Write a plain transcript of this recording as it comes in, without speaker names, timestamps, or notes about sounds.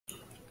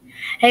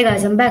Hey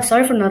guys, I'm back.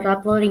 Sorry for not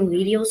uploading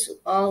videos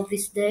all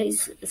these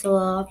days.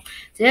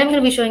 Today I'm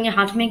gonna be showing you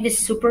how to make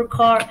this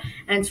supercar,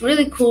 and it's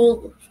really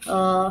cool.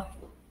 Let's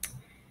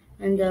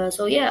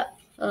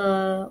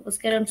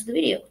get into the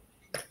video.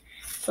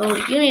 So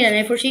you need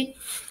an A4 sheet.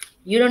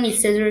 You don't need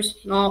scissors.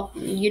 No,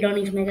 you don't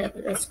need to make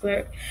a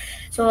square.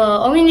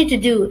 All you need to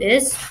do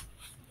is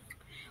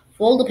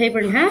fold the paper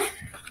in half.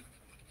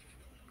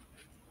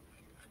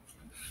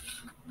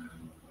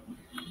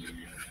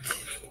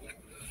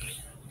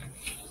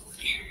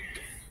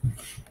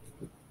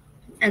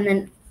 And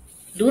then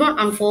do not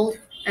unfold,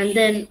 and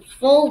then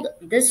fold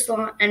this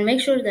line, and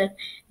make sure that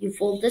you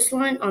fold this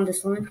line on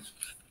this line.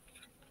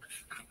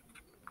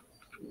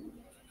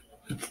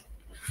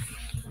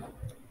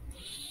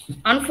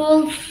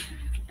 Unfold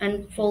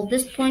and fold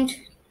this point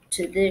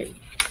to the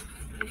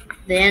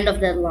end of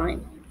that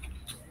line.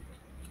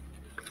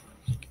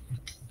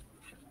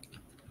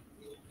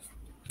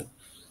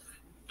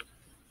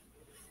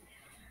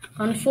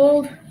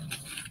 Unfold,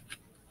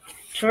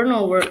 turn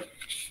over,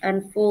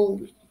 and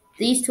fold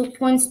these 2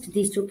 points to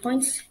these 2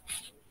 points.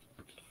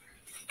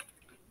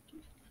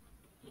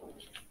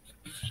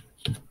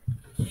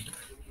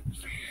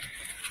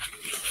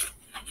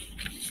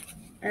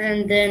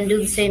 And then do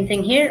the same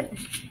thing here.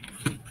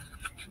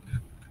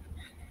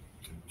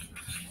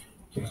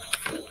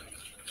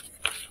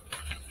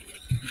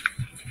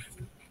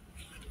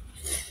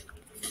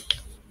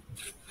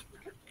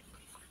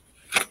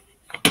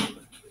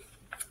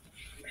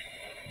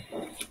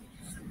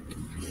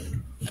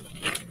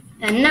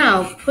 And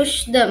now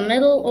push the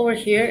middle over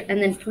here,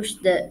 and then push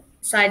the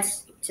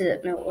sides to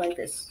the middle like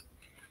this.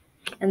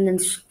 And then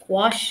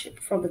squash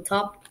from the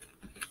top.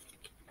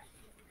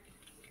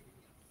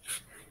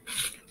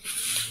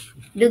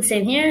 Do the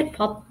same here,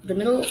 pop the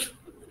middle,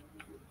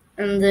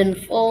 and then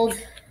fold.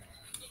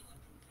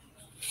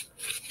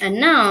 And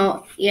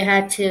now you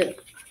had to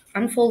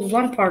unfold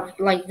one part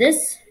like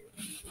this,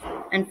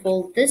 and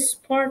fold this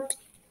part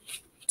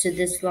to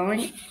this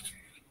line.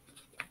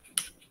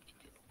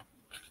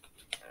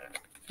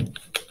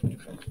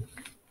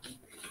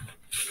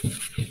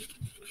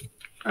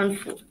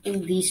 Unfold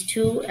these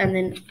two, and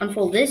then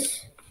unfold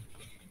this,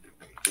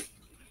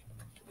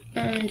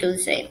 and do the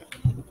same,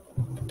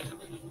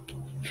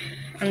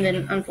 and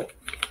then unfold.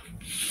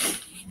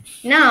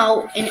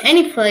 Now, in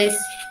any place,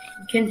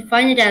 you can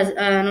find it as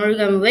an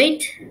origami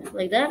weight,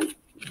 like that,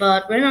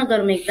 but we're not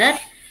gonna make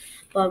that,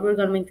 but we're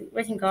gonna make the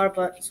racing car.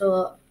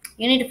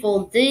 You need to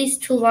fold these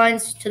two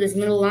lines to this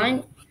middle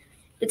line.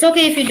 It's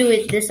okay if you do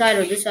it this side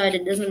or this side,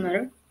 it doesn't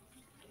matter.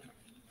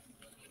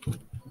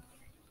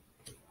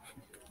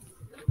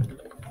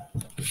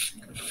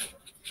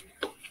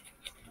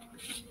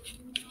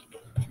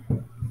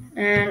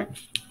 And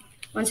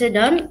once you're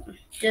done,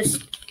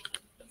 just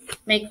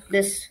make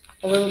this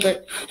a little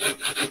bit,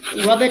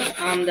 rub it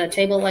on the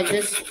table like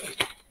this.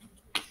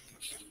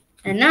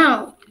 And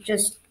now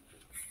just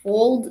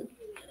fold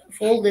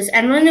this,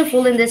 and when you're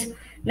folding this,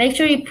 make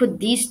sure you put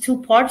these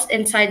two parts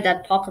inside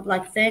that pocket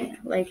like thing,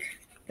 like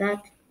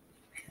that.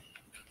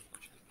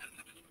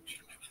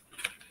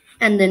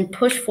 And then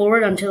push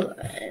forward until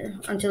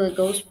it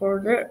goes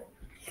further.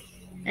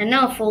 And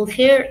now fold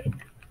here.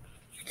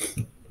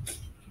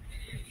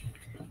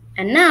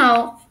 And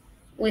now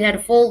we had to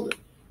fold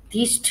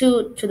these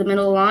two to the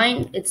middle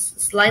line. It's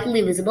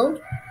slightly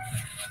visible.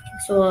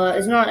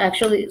 It's not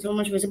actually so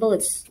much visible,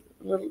 it's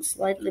a little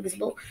slightly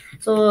visible.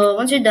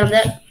 Once you're done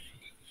that,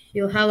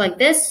 you have like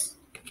this.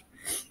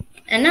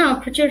 And now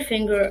put your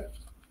finger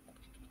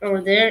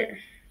over there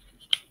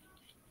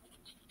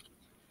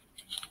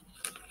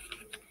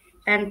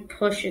and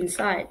push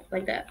inside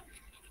like that.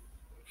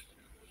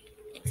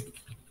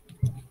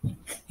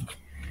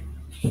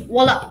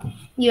 Voila,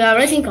 you have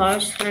racing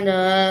cars.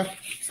 And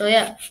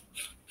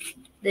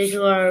these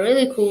are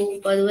really cool,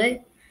 by the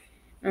way.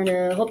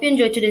 And hope you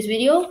enjoyed today's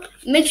video.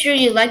 Make sure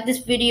you like this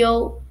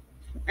video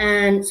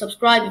and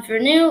subscribe if you're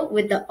new,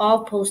 with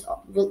all post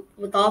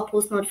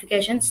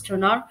notifications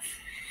turned on.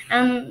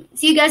 And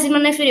see you guys in my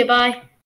next video. Bye.